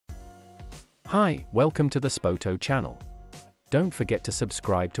Hi, welcome to the SPOTO channel. Don't forget to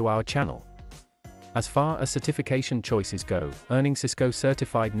subscribe to our channel. As far as certification choices go, earning Cisco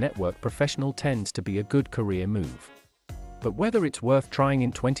Certified Network Professional tends to be a good career move. But whether it's worth trying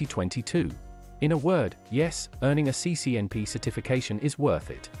in 2022? In a word, yes, earning a CCNP certification is worth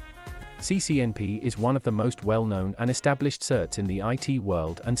it. CCNP is one of the most well-known and established certs in the IT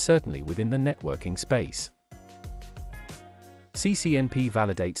world and certainly within the networking space. CCNP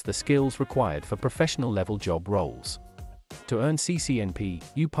validates the skills required for professional-level job roles. To earn CCNP,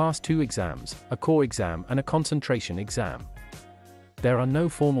 you pass 2 exams, a core exam and a concentration exam. There are no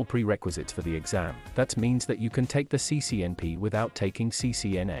formal prerequisites for the exam, that means that you can take the CCNP without taking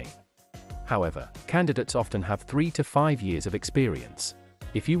CCNA. However, candidates often have 3 to 5 years of experience.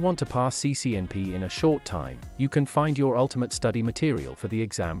 If you want to pass CCNP in a short time, you can find your ultimate study material for the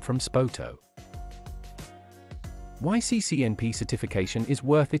exam from SPOTO. Why CCNP certification is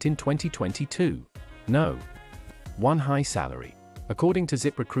worth it in 2022? No. 1. High salary. According to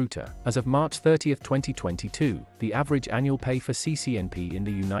ZipRecruiter, as of March 30, 2022, the average annual pay for CCNP in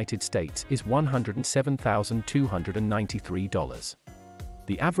the United States is $107,293.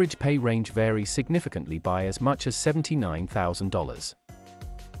 The average pay range varies significantly by as much as $79,000.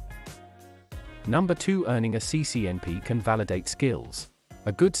 Number 2. Earning a CCNP can validate skills.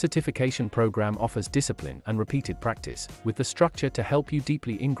 A good certification program offers discipline and repeated practice, with the structure to help you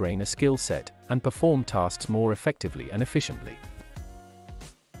deeply ingrain a skill set and perform tasks more effectively and efficiently.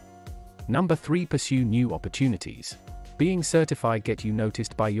 Number 3. Pursue new opportunities. Being certified gets you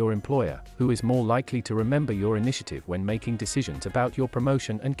noticed by your employer, who is more likely to remember your initiative when making decisions about your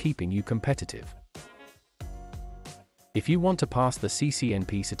promotion and keeping you competitive. If you want to pass the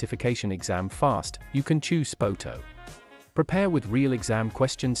CCNP certification exam fast, you can choose SPOTO. Prepare with real exam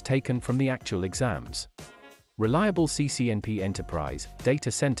questions taken from the actual exams. Reliable CCNP enterprise,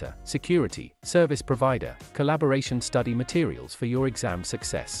 data center, security, service provider, collaboration study materials for your exam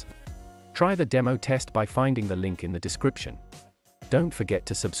success. Try the demo test by finding the link in the description. Don't forget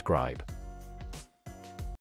to subscribe.